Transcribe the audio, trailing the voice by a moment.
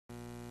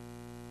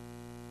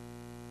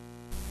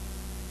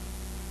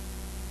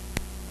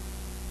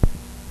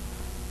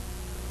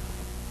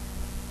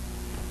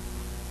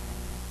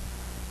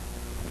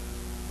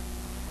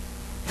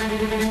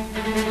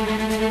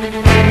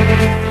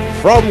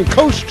From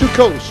coast to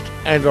coast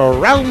and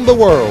around the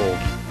world,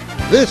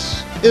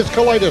 this is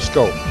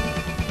Kaleidoscope,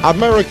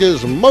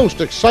 America's most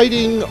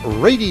exciting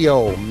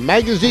radio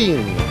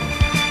magazine.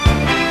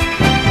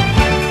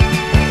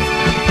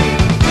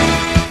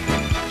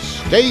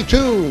 Stay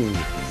tuned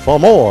for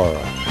more.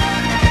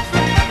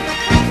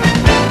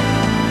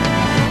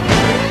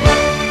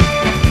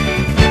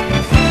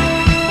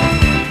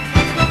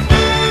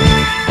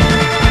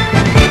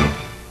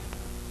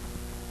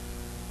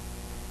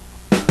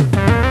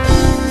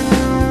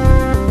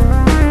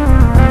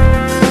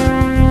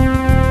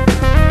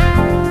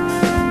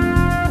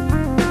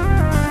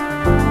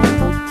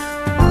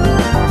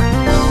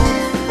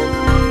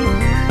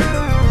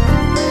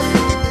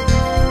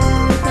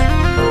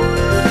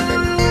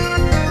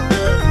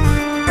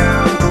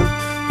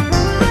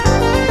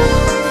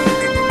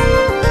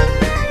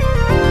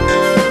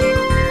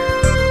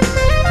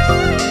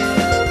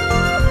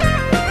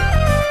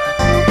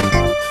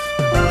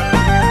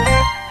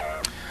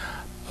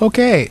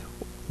 Okay,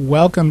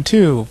 welcome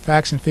to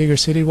Facts and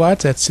Figures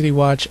Citywatch at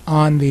Citywatch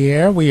on the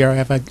Air. We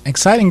have an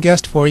exciting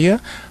guest for you,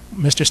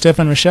 Mr.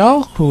 Stephen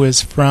Rischall, who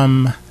is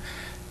from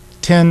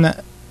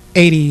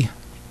 1080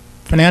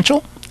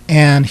 Financial,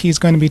 and he's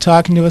going to be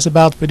talking to us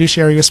about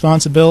fiduciary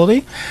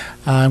responsibility.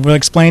 We'll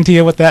explain to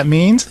you what that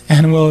means,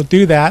 and we'll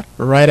do that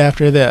right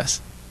after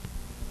this.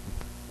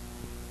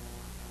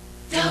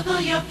 Double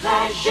your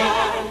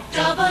pleasure,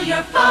 double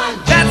your fun.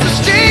 That's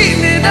the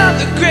statement of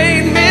the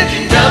great myth.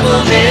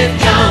 Double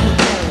income.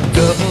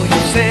 Double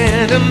your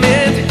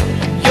sentiment,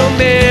 your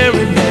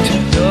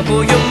merriment.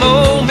 Double your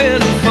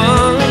moment of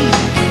fun.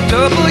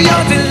 Double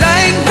your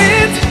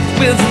delightment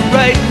with the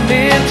right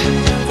mint.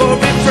 For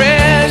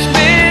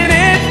refreshment,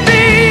 it's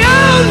the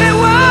only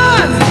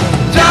one.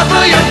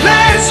 Double your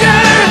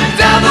pleasure,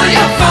 double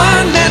your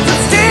fun. That's the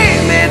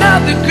statement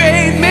of the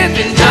great myth.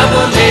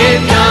 Double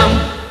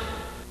income.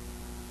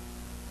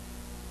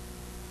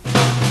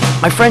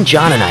 My friend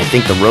John and I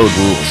think the road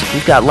rules.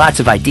 We've got lots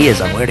of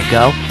ideas on where to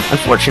go.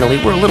 Unfortunately,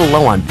 we're a little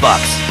low on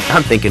bucks.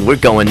 I'm thinking we're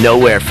going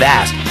nowhere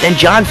fast. Then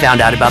John found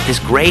out about this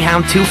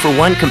Greyhound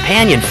 2-for-1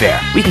 companion fare.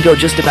 We can go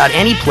just about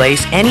any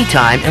place,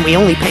 anytime, and we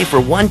only pay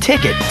for one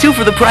ticket. 2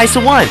 for the price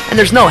of 1. And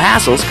there's no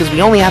hassles, because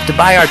we only have to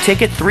buy our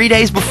ticket 3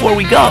 days before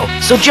we go.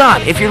 So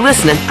John, if you're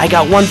listening, I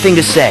got one thing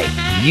to say.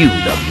 You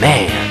the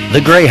man.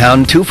 The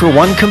Greyhound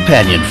 2-for-1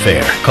 companion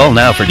fare. Call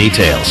now for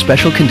details.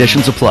 Special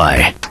conditions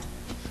apply.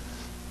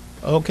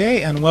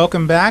 Okay, and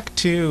welcome back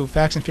to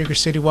Facts and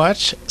Figures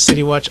Citywatch,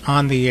 Citywatch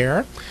on the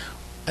Air.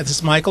 This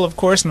is Michael, of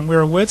course, and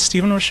we're with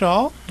Stephen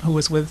Rischall, who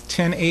is with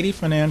 1080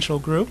 Financial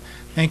Group.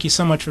 Thank you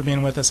so much for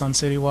being with us on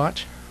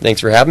Citywatch. Thanks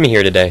for having me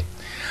here today.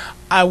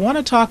 I want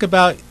to talk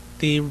about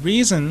the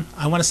reason,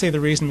 I want to say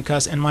the reason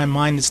because in my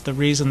mind it's the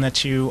reason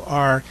that you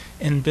are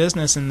in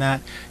business, in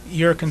that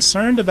you're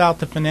concerned about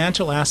the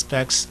financial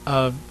aspects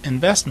of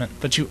investment,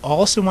 but you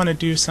also want to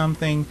do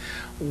something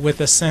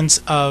with a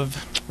sense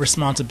of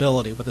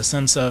responsibility, with a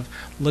sense of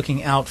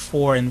looking out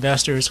for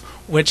investors,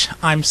 which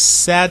I'm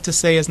sad to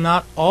say is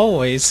not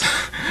always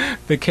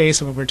the case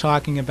when we're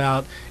talking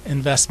about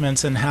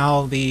investments and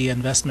how the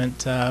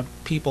investment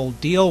people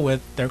deal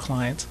with their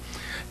clients.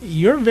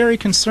 You're very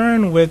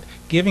concerned with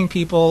giving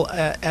people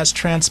as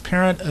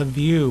transparent a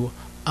view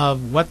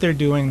of what they're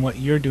doing, what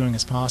you're doing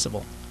as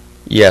possible.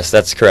 Yes,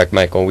 that's correct,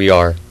 Michael. We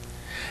are.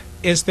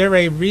 Is there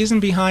a reason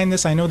behind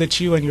this? I know that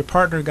you and your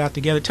partner got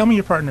together. Tell me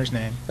your partner's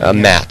name.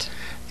 Matt.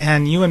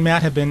 And you and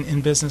Matt have been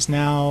in business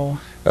now?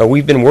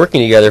 We've been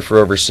working together for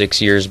over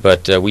 6 years,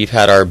 but we've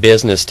had our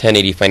business,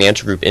 1080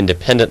 Financial Group,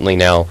 independently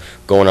now,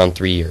 going on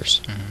 3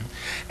 years. Mm-hmm.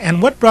 And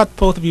what brought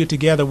both of you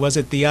together? Was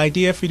it the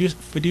idea of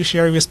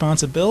fiduciary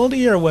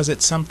responsibility, or was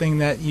it something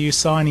that you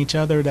saw in each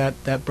other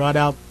that brought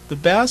out the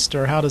best,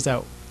 or how does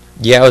that?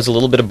 Yeah, it was a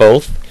little bit of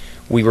both.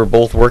 We were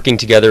both working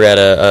together at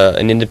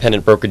an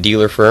independent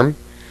broker-dealer firm.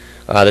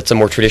 That's a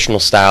more traditional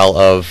style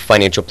of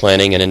financial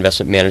planning and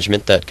investment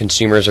management that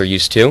consumers are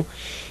used to.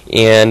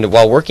 And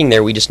while working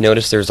there, we just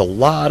noticed there's a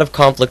lot of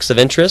conflicts of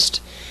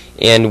interest,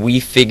 and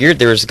we figured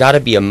there's got to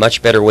be a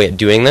much better way of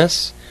doing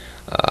this.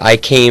 I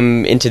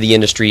came into the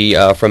industry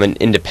from an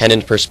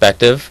independent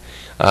perspective.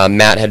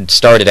 Matt had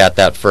started at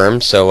that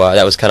firm, so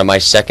that was kind of my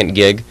second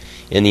gig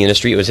in the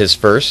industry. It was his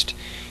first.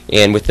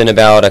 And within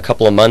about a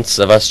couple of months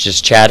of us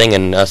just chatting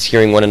and us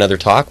hearing one another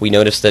talk, we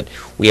noticed that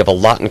we have a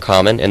lot in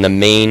common, and the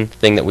main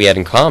thing that we had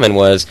in common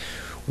was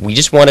we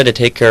just wanted to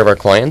take care of our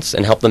clients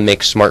and help them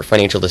make smart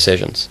financial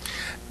decisions.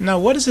 Now,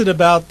 what is it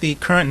about the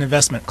current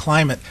investment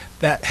climate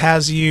that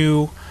has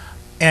you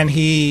and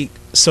he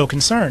so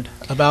concerned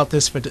about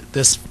this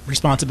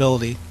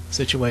responsibility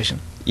situation?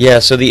 Yeah,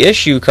 so the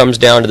issue comes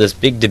down to this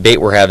big debate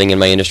we're having in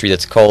my industry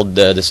that's called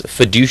this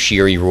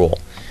fiduciary rule.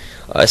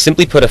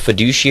 Simply put, a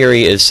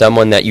fiduciary is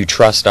someone that you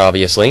trust,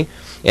 obviously,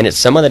 and it's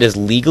someone that is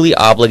legally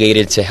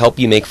obligated to help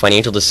you make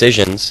financial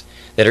decisions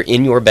that are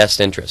in your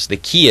best interest. The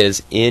key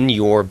is in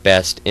your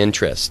best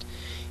interest.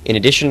 In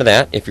addition to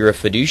that, if you're a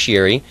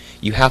fiduciary,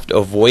 you have to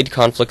avoid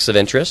conflicts of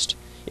interest.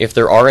 If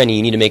there are any,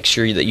 you need to make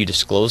sure that you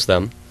disclose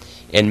them.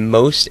 And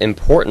most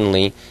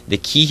importantly, the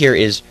key here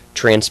is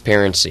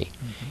transparency.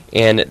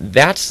 And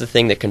that's the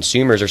thing that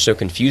consumers are so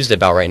confused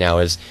about right now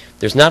is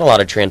there's not a lot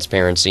of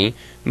transparency.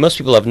 Most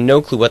people have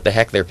no clue what the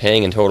heck they're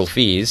paying in total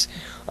fees.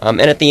 And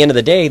at the end of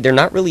the day, they're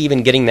not really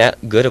even getting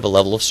that good of a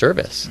level of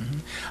service.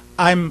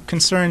 I'm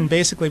concerned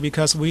basically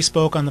because we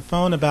spoke on the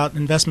phone about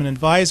investment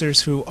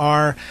advisors who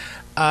are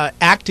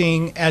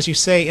acting, as you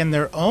say, in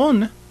their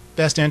own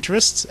best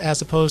interests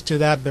as opposed to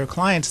that of their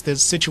clients.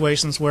 There's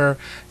situations where,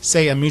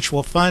 say, a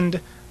mutual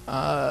fund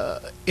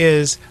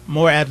is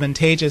more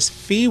advantageous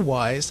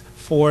fee-wise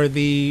for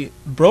the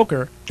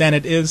broker than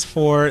it is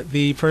for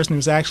the person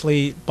who's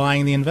actually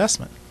buying the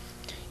investment.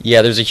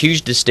 Yeah, there's a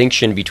huge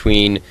distinction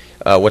between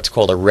what's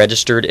called a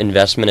registered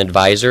investment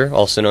advisor,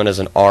 also known as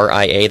an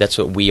RIA. That's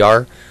what we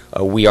are.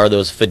 We are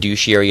those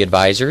fiduciary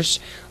advisors.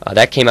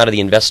 That came out of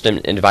the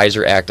Investment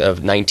Advisor Act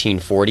of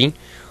 1940.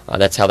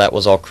 That's how that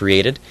was all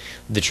created.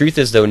 The truth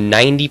is, though,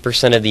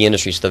 90% of the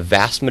industry, so the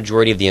vast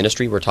majority of the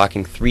industry, we're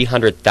talking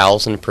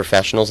 300,000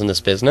 professionals in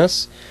this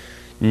business,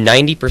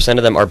 90%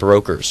 of them are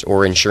brokers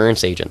or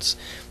insurance agents.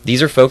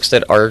 These are folks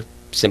that are,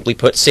 simply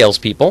put,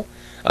 salespeople.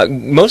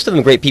 Most of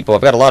them great people. I've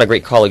got a lot of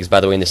great colleagues,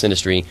 by the way, in this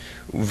industry.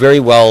 Very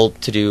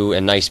well-to-do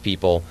and nice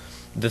people.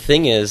 The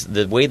thing is,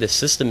 the way the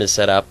system is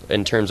set up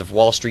in terms of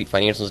Wall Street,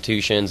 financial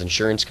institutions,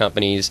 insurance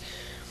companies,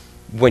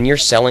 when you're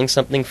selling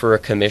something for a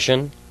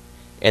commission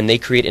and they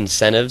create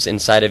incentives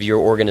inside of your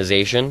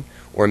organization,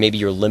 or maybe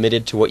you're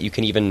limited to what you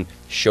can even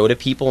show to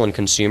people and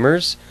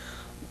consumers,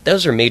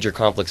 those are major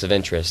conflicts of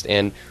interest.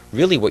 And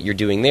really what you're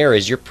doing there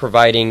is you're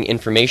providing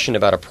information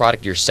about a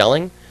product you're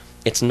selling.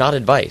 It's not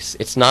advice.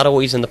 It's not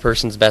always in the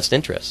person's best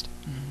interest.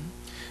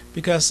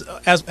 Because,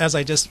 as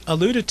I just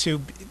alluded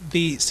to,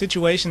 the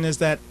situation is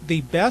that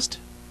the best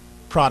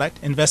product,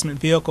 investment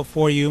vehicle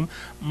for you,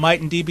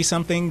 might indeed be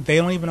something they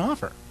don't even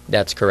offer.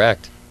 That's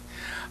correct.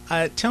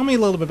 Tell me a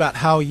little bit about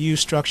how you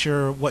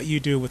structure what you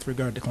do with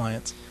regard to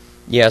clients.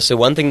 Yeah, so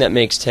one thing that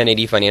makes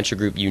 1080 Financial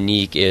Group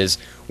unique is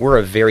we're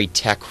a very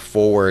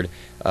tech-forward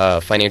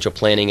financial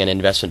planning and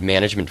investment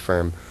management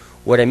firm.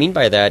 What I mean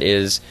by that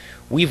is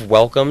we've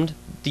welcomed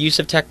the use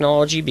of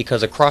technology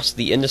because across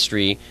the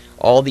industry,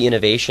 all the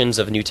innovations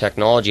of new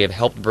technology have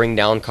helped bring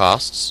down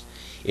costs.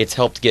 It's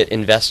helped get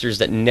investors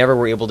that never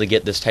were able to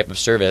get this type of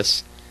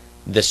service,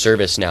 this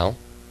service now,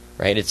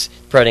 right? It's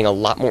providing a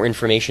lot more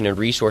information and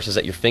resources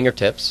at your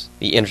fingertips,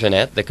 the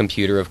internet, the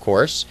computer, of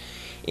course.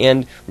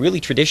 And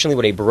really, traditionally,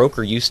 what a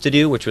broker used to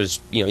do, which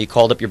was, you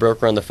called up your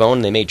broker on the phone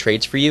and they made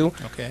trades for you.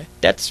 Okay.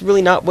 That's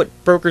really not what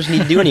brokers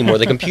need to do anymore.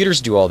 The computers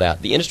do all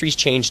that. The industry's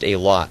changed a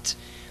lot.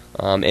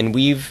 And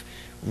we've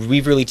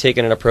really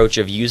taken an approach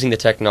of using the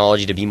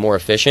technology to be more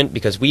efficient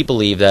because we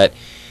believe that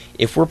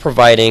if we're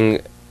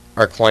providing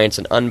our clients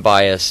an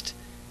unbiased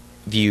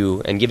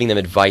view and giving them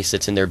advice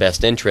that's in their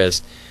best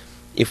interest,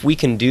 if we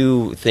can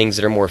do things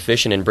that are more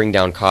efficient and bring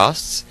down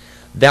costs,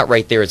 that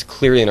right there is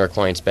clearly in our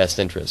client's best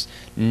interest.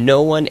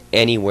 No one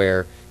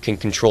anywhere can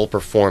control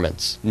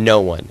performance.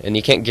 No one. And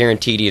you can't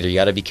guarantee it either. You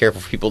got to be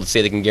careful for people to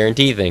say they can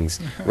guarantee things.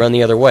 Run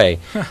the other way.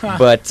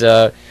 But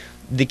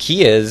the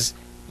key is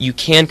you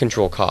can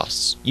control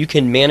costs. You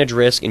can manage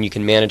risk and you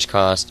can manage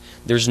cost.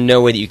 There's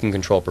no way that you can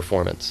control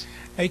performance.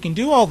 Now, you can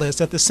do all this.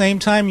 At the same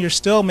time, you're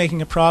still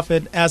making a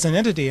profit as an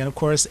entity. And, of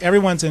course,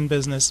 everyone's in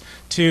business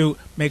to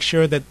make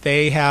sure that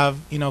they have,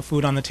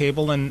 food on the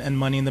table and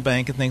money in the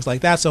bank and things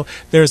like that. So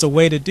there's a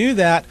way to do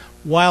that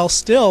while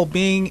still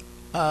being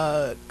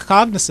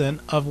cognizant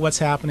of what's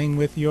happening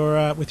with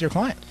your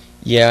client.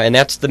 Yeah, and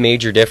that's the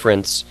major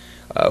difference.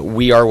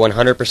 We are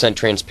 100%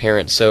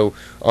 transparent. So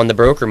on the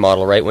broker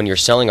model, right, when you're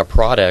selling a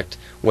product,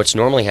 what's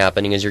normally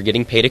happening is you're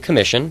getting paid a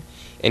commission.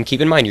 And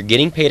keep in mind, you're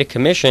getting paid a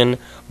commission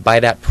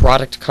by that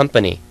product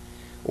company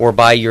or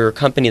by your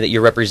company that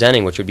you're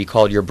representing, which would be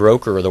called your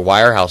broker or the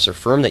wirehouse or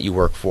firm that you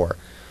work for.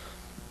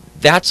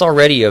 That's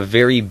already a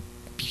very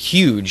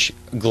huge,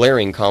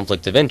 glaring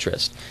conflict of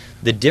interest.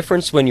 The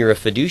difference when you're a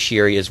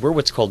fiduciary is we're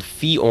what's called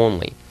fee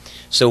only.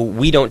 So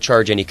we don't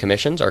charge any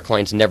commissions. Our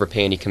clients never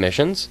pay any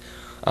commissions.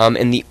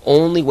 And the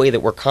only way that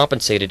we're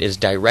compensated is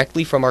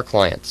directly from our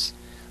clients.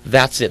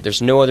 That's it.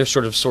 There's no other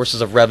sort of sources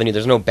of revenue.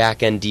 There's no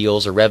back-end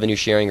deals or revenue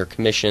sharing or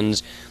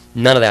commissions.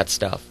 None of that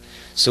stuff.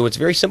 So it's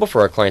very simple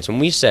for our clients. When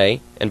we say,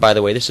 and by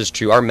the way, this is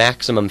true, our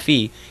maximum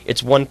fee,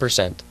 it's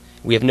 1%.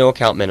 We have no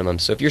account minimum.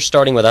 So if you're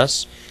starting with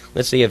us,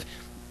 let's say you have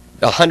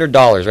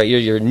 $100, right?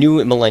 You're a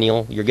new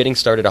millennial. You're getting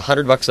started.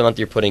 $100 a month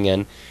you're putting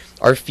in.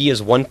 Our fee is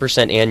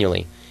 1%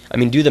 annually. I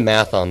mean, do the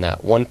math on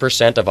that.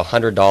 1% of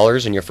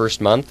 $100 in your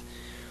first month,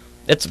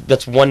 that's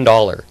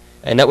 $1.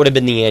 And that would have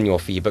been the annual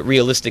fee. But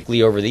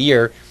realistically, over the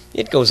year,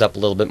 it goes up a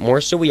little bit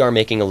more, so we are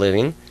making a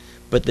living.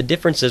 But the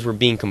difference is we're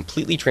being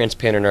completely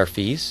transparent in our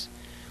fees.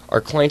 Our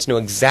clients know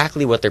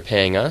exactly what they're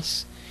paying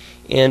us.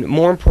 And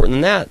more important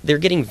than that, they're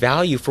getting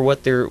value for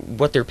what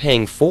they're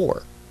paying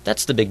for.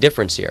 That's the big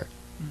difference here.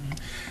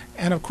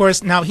 And of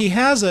course, now he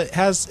has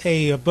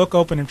a book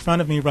open in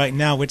front of me right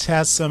now, which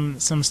has some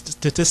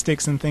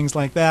statistics and things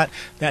like that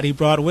he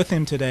brought with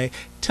him today.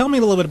 Tell me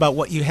a little bit about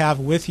what you have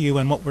with you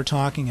and what we're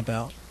talking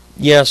about.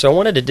 Yeah, so I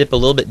wanted to dip a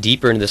little bit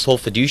deeper into this whole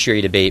fiduciary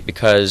debate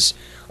because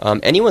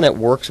anyone that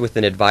works with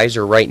an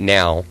advisor right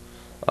now,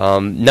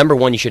 number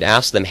one, you should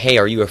ask them, hey,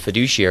 are you a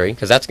fiduciary?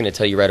 Because that's going to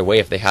tell you right away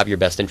if they have your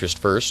best interest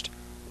first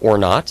or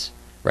not,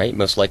 right?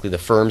 Most likely the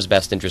firm's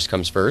best interest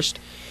comes first.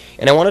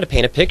 And I wanted to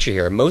paint a picture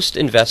here. Most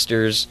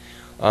investors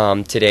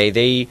today,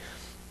 they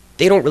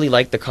don't really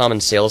like the common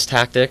sales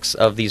tactics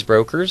of these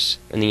brokers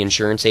and the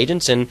insurance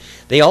agents, and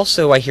they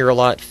also, I hear a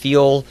lot,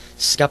 feel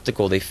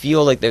skeptical. They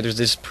feel like there's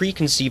this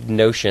preconceived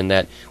notion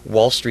that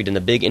Wall Street and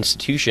the big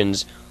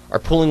institutions are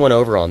pulling one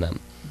over on them,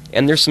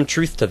 and there's some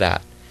truth to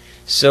that.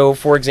 So,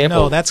 for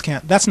example... No,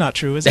 that's not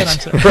true, is it? I'm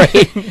sorry.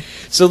 Right.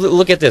 So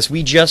look at this.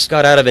 We just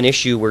got out of an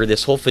issue where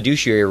this whole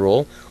fiduciary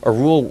rule, a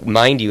rule,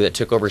 mind you, that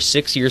took over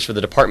 6 years for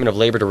the Department of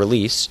Labor to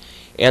release,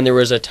 and there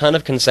was a ton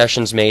of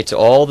concessions made to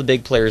all the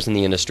big players in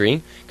the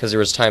industry because there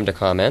was time to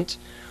comment.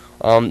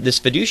 This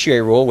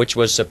fiduciary rule, which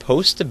was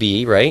supposed to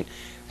be, right,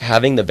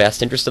 having the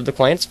best interest of the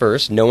clients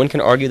first, no one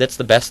can argue that's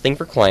the best thing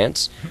for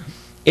clients,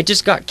 it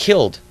just got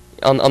killed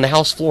on the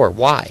House floor.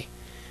 Why?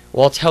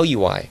 Well, I'll tell you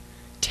why.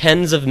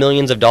 Tens of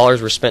millions of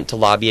dollars were spent to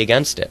lobby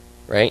against it,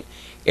 right?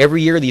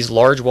 Every year, these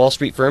large Wall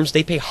Street firms,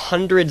 they pay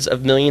hundreds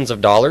of millions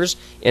of dollars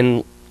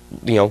in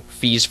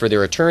fees for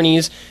their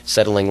attorneys,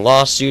 settling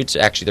lawsuits.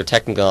 Actually, they're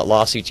technically not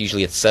lawsuits.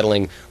 Usually it's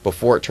settling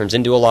before it turns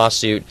into a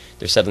lawsuit.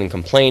 They're settling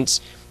complaints.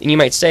 And you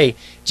might say,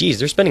 geez,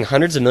 they're spending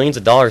hundreds of millions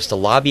of dollars to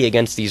lobby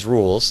against these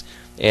rules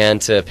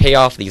and to pay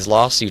off these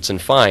lawsuits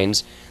and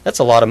fines. That's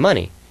a lot of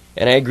money.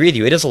 And I agree with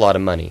you, it is a lot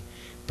of money.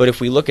 But if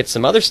we look at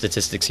some other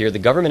statistics here, the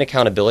Government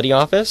Accountability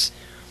Office,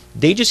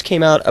 they just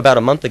came out about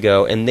a month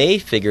ago and they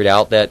figured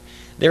out that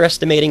they're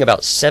estimating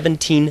about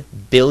 $17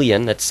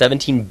 billion, that's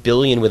 $17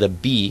 billion with a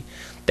B,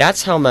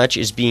 that's how much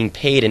is being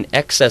paid in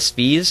excess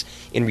fees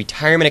in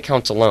retirement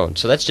accounts alone.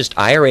 So that's just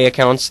IRA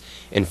accounts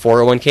and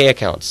 401k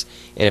accounts.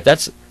 And if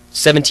that's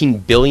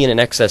 $17 billion in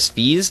excess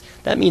fees,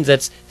 that means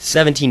that's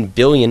 $17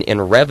 billion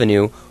in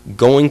revenue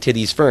going to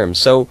these firms.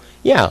 So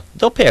yeah,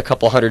 they'll pay a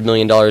couple $100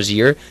 million a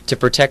year to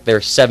protect their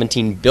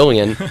 $17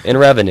 billion in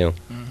revenue.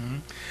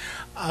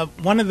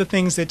 One of the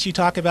things that you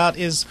talk about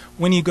is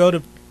when you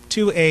go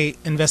to a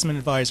investment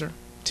advisor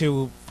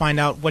to find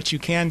out what you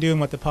can do and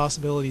what the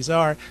possibilities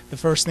are, the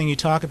first thing you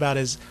talk about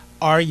is,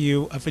 are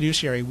you a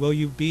fiduciary? Will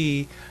you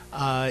be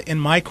in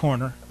my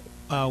corner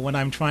when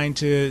I'm trying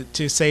to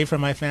save for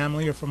my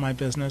family or for my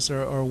business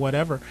or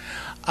whatever?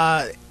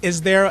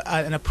 Is there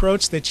an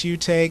approach that you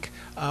take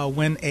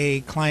when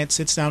a client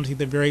sits down with you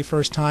the very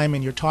first time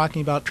and you're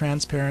talking about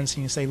transparency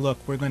and you say, look,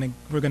 we're going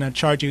to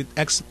charge you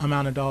X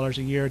amount of dollars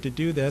a year to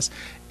do this,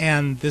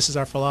 and this is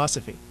our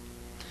philosophy?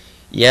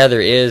 Yeah,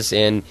 there is,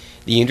 and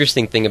the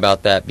interesting thing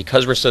about that,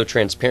 because we're so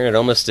transparent, it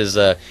almost is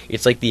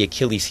it's like the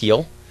Achilles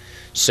heel.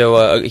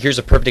 So here's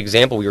a perfect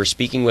example. We were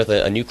speaking with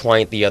a new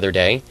client the other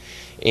day,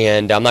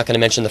 and I'm not going to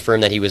mention the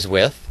firm that he was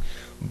with,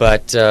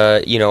 but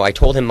I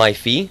told him my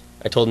fee.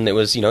 I told him it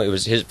was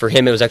for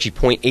him it was actually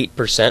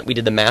 0.8%. We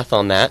did the math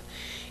on that,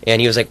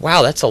 and he was like,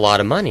 "Wow, that's a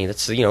lot of money.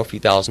 That's a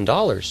few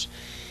 $1,000s."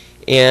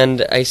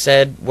 And I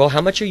said, "Well,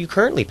 how much are you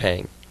currently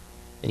paying?"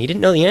 And he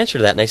didn't know the answer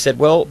to that. And I said,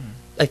 "Well,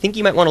 I think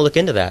you might want to look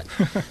into that."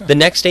 The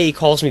next day he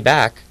calls me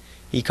back.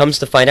 He comes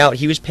to find out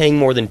he was paying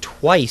more than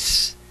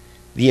twice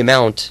the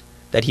amount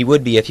that he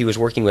would be if he was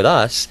working with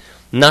us,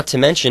 not to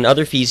mention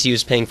other fees he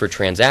was paying for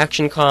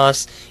transaction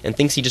costs and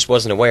things he just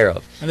wasn't aware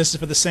of. And this is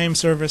for the same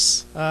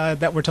service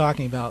that we're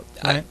talking about,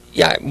 right?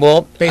 Yeah,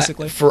 well,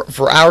 basically.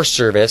 For our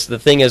service, the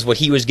thing is what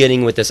he was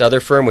getting with this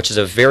other firm, which is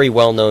a very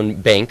well-known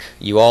bank,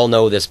 you all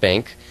know this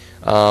bank,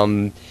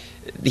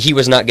 he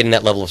was not getting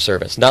that level of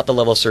service, not the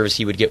level of service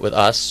he would get with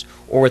us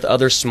or with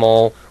other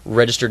small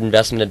registered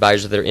investment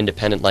advisors that are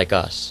independent like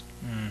us.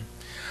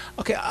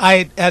 Okay,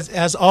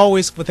 as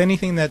always with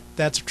anything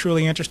that's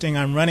truly interesting,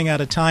 I'm running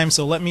out of time,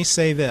 so let me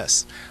say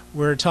this.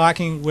 We're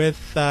talking with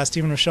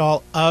Stephen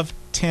Rischall of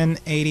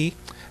 1080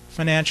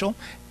 Financial,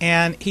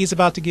 and he's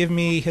about to give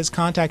me his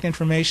contact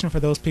information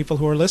for those people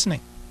who are listening.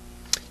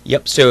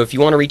 Yep, so if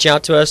you want to reach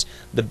out to us,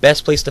 the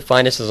best place to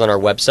find us is on our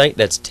website.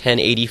 That's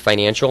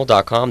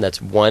 1080financial.com. That's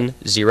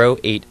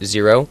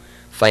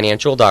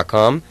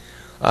 1080financial.com.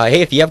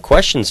 Hey, if you have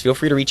questions, feel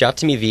free to reach out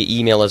to me via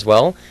email as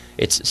well.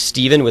 It's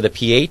Stephen with a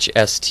PH,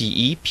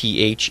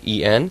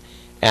 STEPHEN,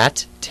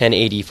 at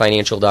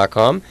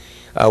 1080financial.com.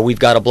 We've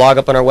got a blog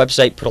up on our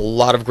website, put a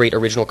lot of great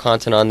original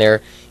content on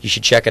there. You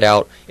should check it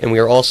out. And we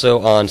are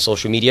also on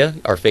social media.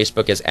 Our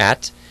Facebook is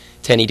at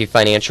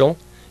 1080financial,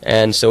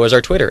 and so is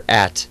our Twitter,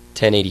 at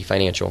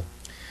 1080financial.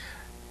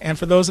 And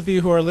for those of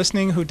you who are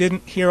listening who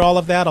didn't hear all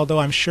of that, although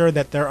I'm sure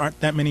that there aren't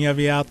that many of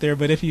you out there,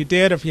 but if you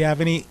did, if you have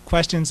any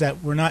questions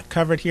that were not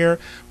covered here,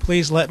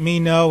 please let me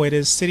know. It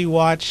is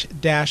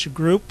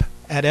citywatch-group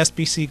at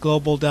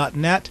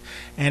sbcglobal.net.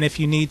 And if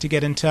you need to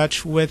get in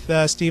touch with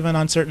Stephen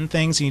on certain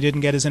things and you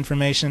didn't get his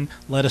information,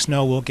 let us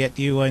know. We'll get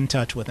you in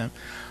touch with him.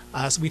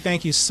 So we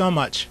thank you so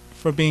much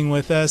for being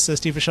with us,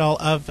 Steve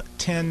Rischall of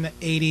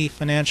 1080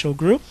 Financial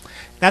Group.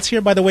 That's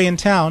here, by the way, in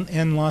town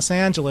in Los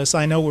Angeles.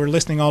 I know we're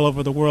listening all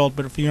over the world,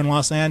 but if you're in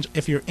Los Angeles,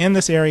 if you're in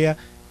this area,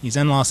 He's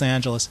in Los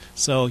Angeles,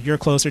 so you're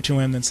closer to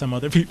him than some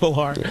other people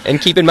are. And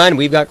keep in mind,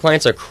 we've got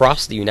clients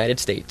across the United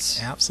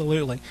States.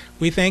 Absolutely.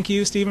 We thank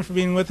you, Stephen, for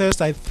being with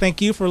us. I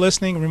thank you for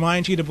listening.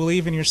 Remind you to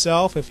believe in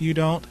yourself. If you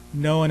don't,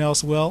 no one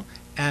else will.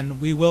 And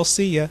we will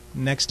see you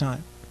next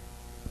time.